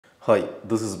Hi,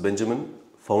 this is Benjamin,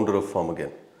 founder of Farm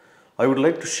Again. I would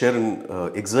like to share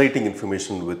an exciting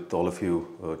information with all of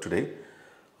you today.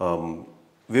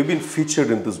 We've been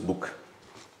featured in this book,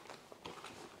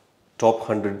 Top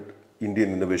 100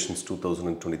 Indian Innovations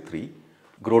 2023,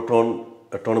 GroTron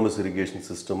Autonomous Irrigation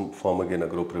System, Farm Again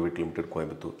Agro Private Limited,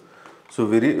 Coimbatore. So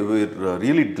we're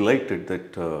really delighted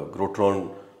that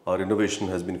GroTron, our innovation,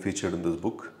 has been featured in this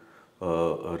book.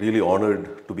 Really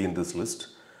honored to be in this list.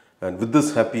 And with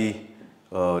this happy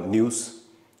news,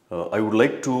 I would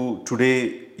like to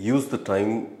today use the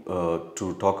time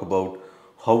to talk about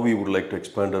how we would like to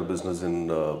expand our business in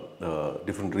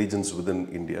different regions within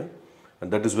India. And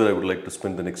that is where I would like to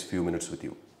spend the next few minutes with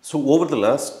you. So over the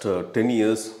last 10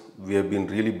 years, we have been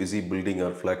really busy building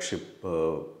our flagship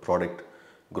product,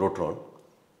 GroTron,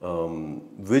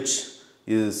 which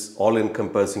is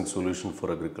all-encompassing solution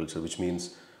for agriculture, which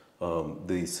means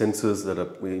the sensors that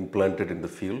are implanted in the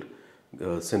field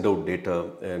send out data,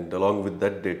 and along with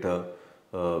that data,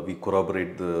 we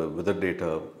corroborate the weather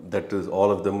data. That is,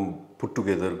 all of them put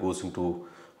together goes into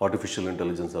artificial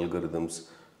intelligence algorithms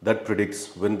that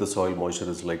predicts when the soil moisture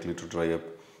is likely to dry up.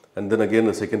 And then again,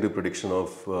 a secondary prediction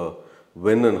of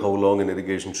when and how long an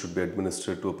irrigation should be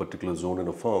administered to a particular zone in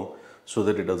a farm so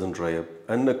that it doesn't dry up.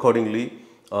 And accordingly,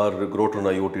 our GroTron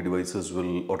IoT devices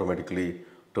will automatically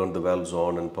turn the valves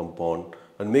on and pump on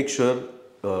and make sure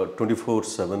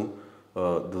 24/7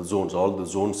 all the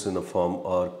zones in a farm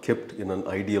are kept in an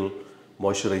ideal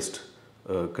moisturized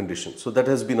condition. So that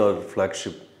has been our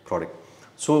flagship product.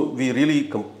 So we really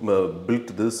built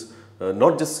this,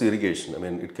 not just irrigation. I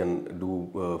mean, it can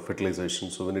do fertilization.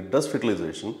 So when it does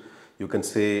fertilization, you can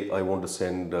say, I want to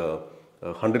send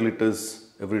 100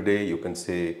 liters every day. You can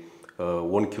say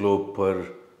 1 kilo per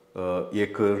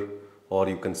acre, or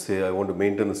you can say, I want to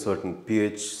maintain a certain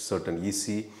pH, certain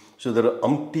EC. So there are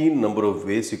umpteen number of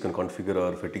ways you can configure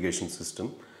our fertigation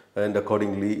system, and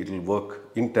accordingly it will work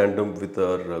in tandem with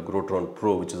our GroTron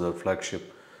Pro, which is our flagship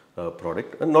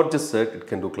product. And not just that, it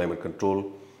can do climate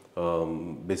control,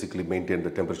 basically maintain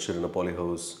the temperature in a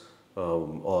polyhouse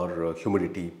or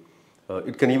humidity.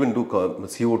 It can even do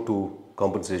CO2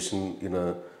 compensation in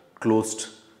a closed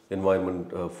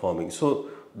environment farming. So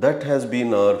that has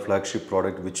been our flagship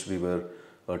product, which we were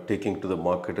taking to the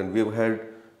market, and we have had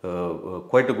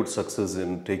quite a good success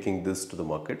in taking this to the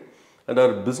market. And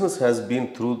our business has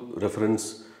been through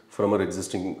reference from our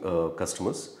existing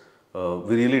customers.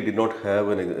 We really did not have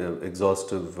an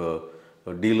exhaustive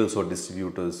dealers or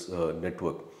distributors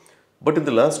network. But in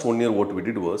the last 1 year, what we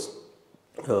did was,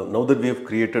 now that we have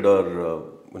created our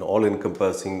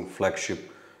all-encompassing flagship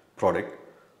product,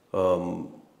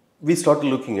 we started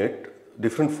looking at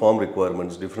different farm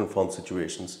requirements, different farm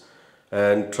situations,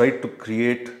 and tried to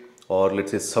create, or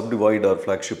let's say subdivide our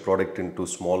flagship product into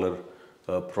smaller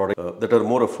products that are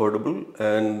more affordable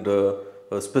and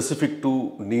specific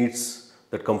to needs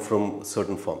that come from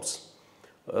certain farms.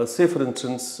 Say for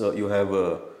instance, you have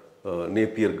a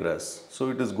Napier grass. So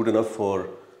it is good enough for,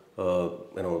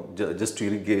 just to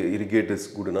irrigate is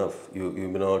good enough. You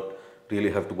may not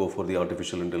really have to go for the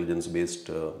artificial intelligence based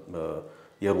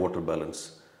air-water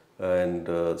balance. And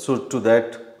so to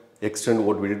that extent,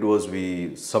 what we did was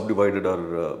we subdivided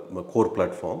our core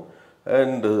platform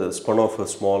and spun off a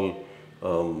small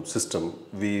system,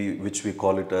 which we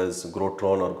call it as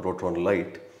GroTron or GroTron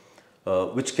Lite,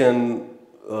 which can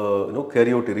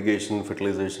carry out irrigation,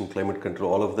 fertilization, climate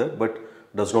control, all of that, but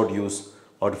does not use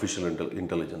artificial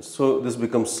intelligence. So this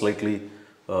becomes slightly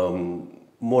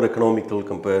more economical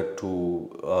compared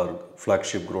to our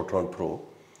flagship GroTron Pro.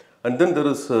 And then there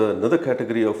is another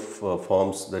category of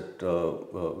farms that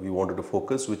we wanted to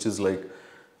focus, which is like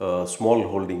small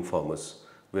holding farmers,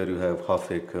 where you have half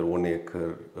acre, 1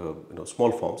 acre,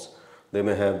 small farms. They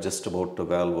may have just about a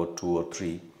valve or 2 or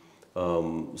 3.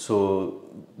 So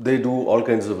they do all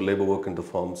kinds of labor work in the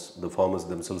farms. The farmers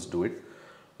themselves do it.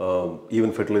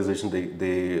 Even fertilization,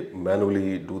 they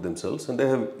manually do themselves, and they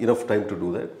have enough time to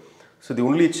do that. So the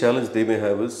only challenge they may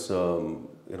have is, on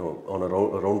a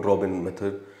round robin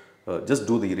method, just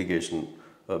do the irrigation,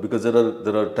 because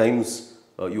there are times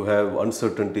you have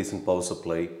uncertainties in power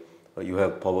supply. You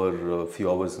have power few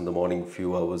hours in the morning,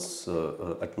 few hours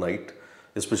at night.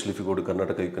 Especially if you go to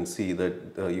Karnataka, you can see that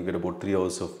you get about 3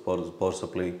 hours of power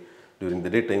supply during the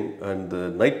daytime, and the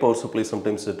night power supply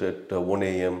sometimes at 1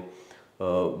 a.m.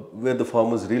 Where the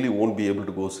farmers really won't be able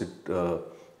to go sit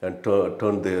and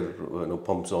turn their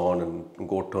pumps on and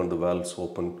go turn the valves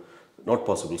open. Not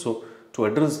possible. So to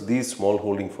address these small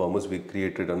holding farmers, we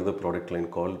created another product line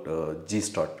called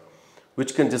G-Start,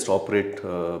 which can just operate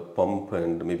pump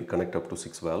and maybe connect up to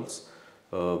 6 valves.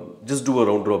 Just do a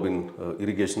round robin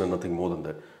irrigation and nothing more than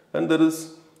that. And there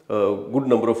is a good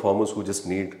number of farmers who just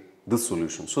need this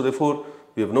solution. So therefore,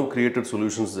 we have now created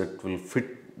solutions that will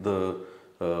fit the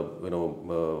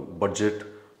budget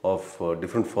of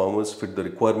different farmers, fit the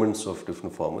requirements of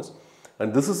different farmers.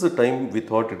 And this is the time we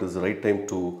thought it is the right time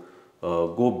to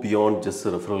go beyond just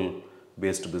a referral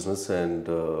based business and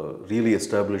really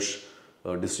establish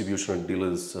distribution and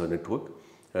dealers network.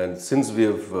 And since we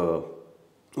have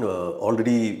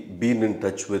already been in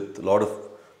touch with a lot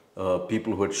of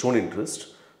people who had shown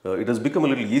interest, it has become a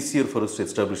little easier for us to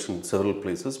establish in several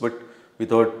places. But we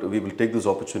thought we will take this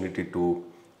opportunity to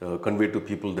convey to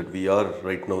people that we are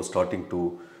right now starting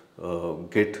to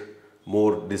get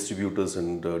more distributors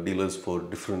and dealers for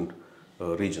different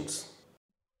regions.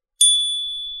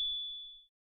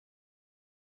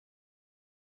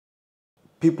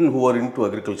 People who are into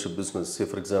agriculture business, say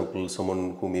for example,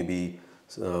 someone who may be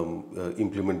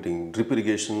implementing drip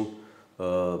irrigation,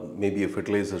 maybe a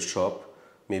fertilizer shop,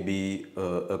 maybe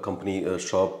a company, a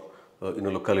shop in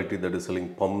a locality that is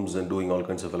selling pumps and doing all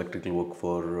kinds of electrical work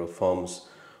for farms,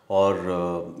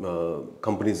 or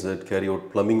companies that carry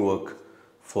out plumbing work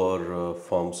for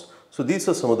farms. So these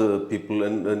are some of the people,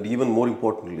 and even more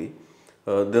importantly,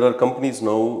 there are companies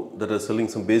now that are selling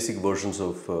some basic versions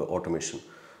of automation.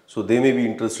 So they may be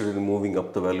interested in moving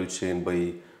up the value chain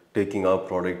by taking our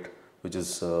product, which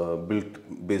is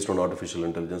built based on artificial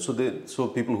intelligence. So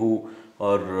people who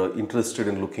are interested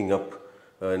in looking up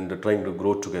and trying to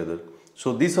grow together.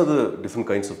 So these are the different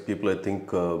kinds of people I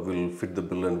think will fit the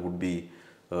bill and would be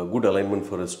a good alignment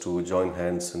for us to join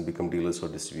hands and become dealers or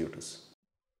distributors.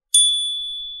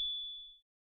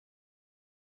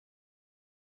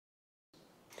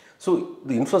 So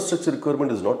the infrastructure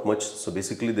requirement is not much. So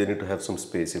basically they need to have some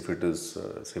space. If it is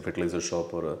say fertilizer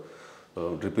shop or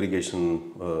a drip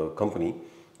irrigation company,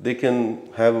 they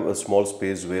can have a small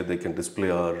space where they can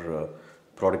display our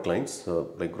product lines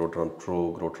like GroTron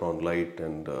Pro, GroTron Lite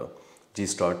and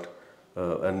G-Start,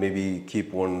 and maybe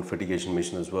keep one fertigation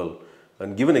machine as well,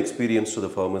 and give an experience to the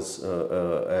farmers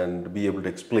and be able to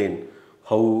explain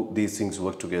how these things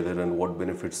work together and what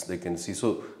benefits they can see.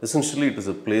 So essentially it is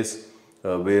a place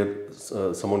where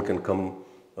someone can come,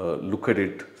 look at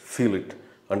it, feel it,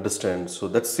 understand. So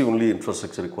that's the only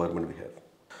infrastructure requirement we have.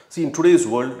 See, in today's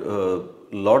world,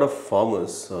 a lot of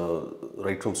farmers,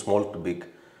 right from small to big,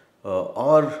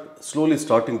 are slowly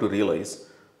starting to realize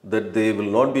that they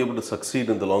will not be able to succeed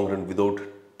in the long run without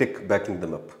tech backing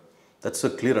them up. That's a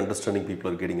clear understanding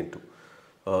people are getting into.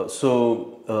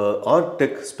 Our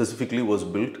tech specifically was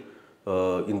built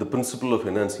in the principle of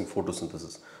enhancing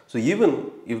photosynthesis. So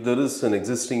even if there is an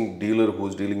existing dealer who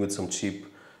is dealing with some cheap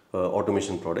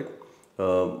automation product,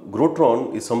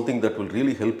 GroTron is something that will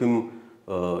really help him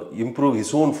improve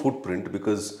his own footprint,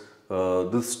 because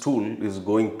this tool is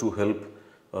going to help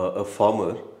a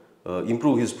farmer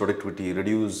improve his productivity,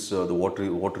 reduce the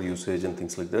water usage and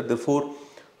things like that. Therefore,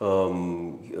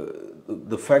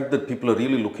 the fact that people are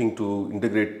really looking to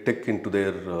integrate tech into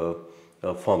their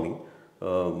farming,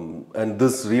 and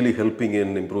this really helping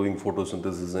in improving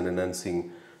photosynthesis and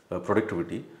enhancing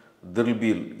productivity, there will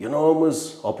be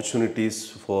enormous opportunities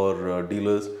for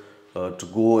dealers to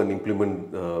go and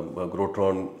implement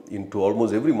GroTron into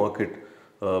almost every market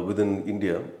within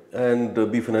India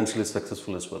and be financially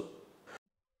successful as well.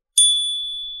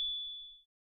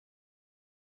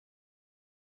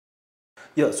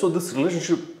 Yeah, so this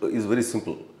relationship is very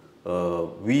simple.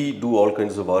 We do all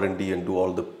kinds of R&D and do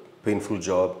all the painful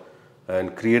job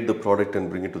and create the product and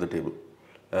bring it to the table.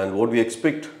 And what we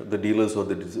expect the dealers or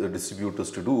the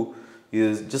distributors to do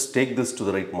is just take this to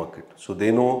the right market. So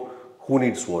they know who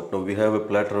needs what. Now we have a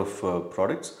platter of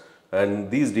products, and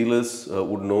these dealers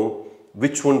would know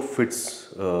which one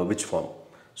fits which farm.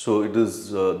 So it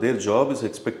is their job is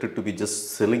expected to be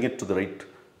just selling it to the right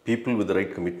people with the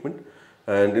right commitment.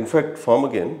 And in fact, Farm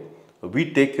Again,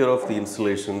 we take care of the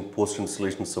installation,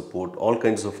 post-installation support, all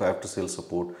kinds of after-sale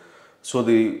support. So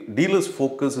the dealer's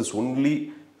focus is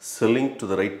only selling to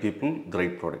the right people, the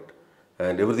right product,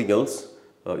 and everything else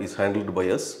is handled by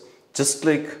us, just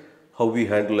like how we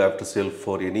handle after-sale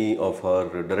for any of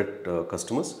our direct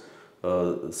customers.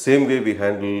 Same way we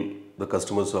handle the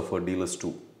customers of our dealers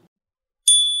too.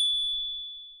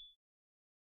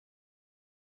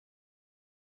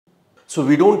 So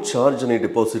we don't charge any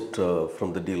deposit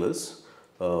from the dealers.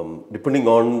 Depending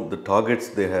on the targets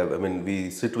they have, I mean, we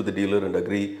sit with the dealer and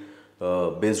agree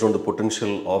based on the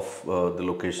potential of the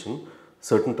location,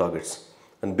 certain targets.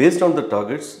 And based on the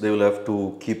targets, they will have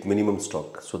to keep minimum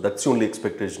stock. So that's the only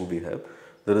expectation we have.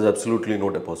 There is absolutely no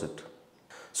deposit.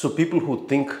 So people who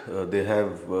think they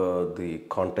have the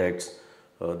contacts,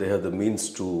 they have the means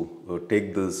to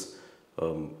take this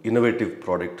innovative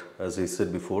product, as I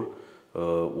said before,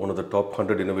 one of the top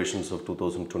 100 innovations of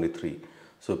 2023.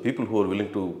 So people who are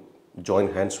willing to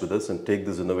join hands with us and take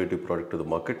this innovative product to the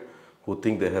market, who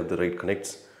think they have the right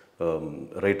connects,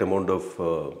 right amount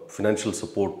of financial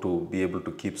support to be able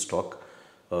to keep stock,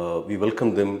 we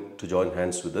welcome them to join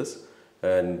hands with us.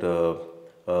 And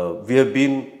we have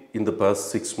been in the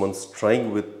past 6 months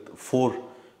trying with 4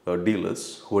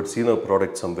 dealers who had seen our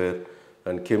product somewhere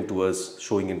and came to us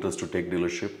showing interest to take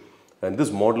dealership. And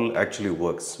this model actually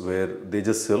works, where they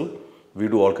just sell. We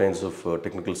do all kinds of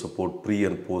technical support pre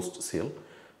and post sale.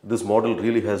 This model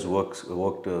really has worked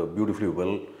beautifully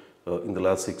well in the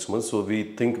last 6 months. So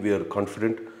we think we are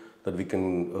confident that we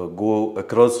can go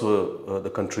across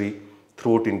the country,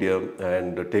 throughout India,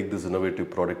 and take this innovative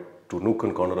product to nook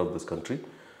and corner of this country.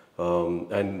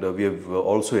 And we have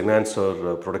also enhanced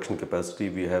our production capacity.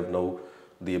 We have now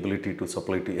the ability to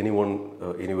supply to anyone,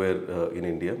 anywhere in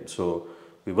India. So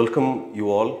we welcome you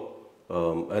all.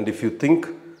 And if you think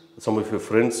some of your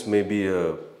friends may be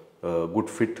a good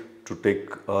fit to take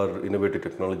our innovative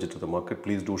technology to the market,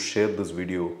 please do share this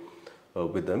video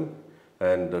with them.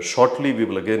 And shortly we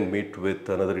will again meet with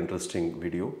another interesting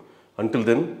video. Until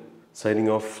then, signing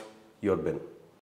off, your Ben.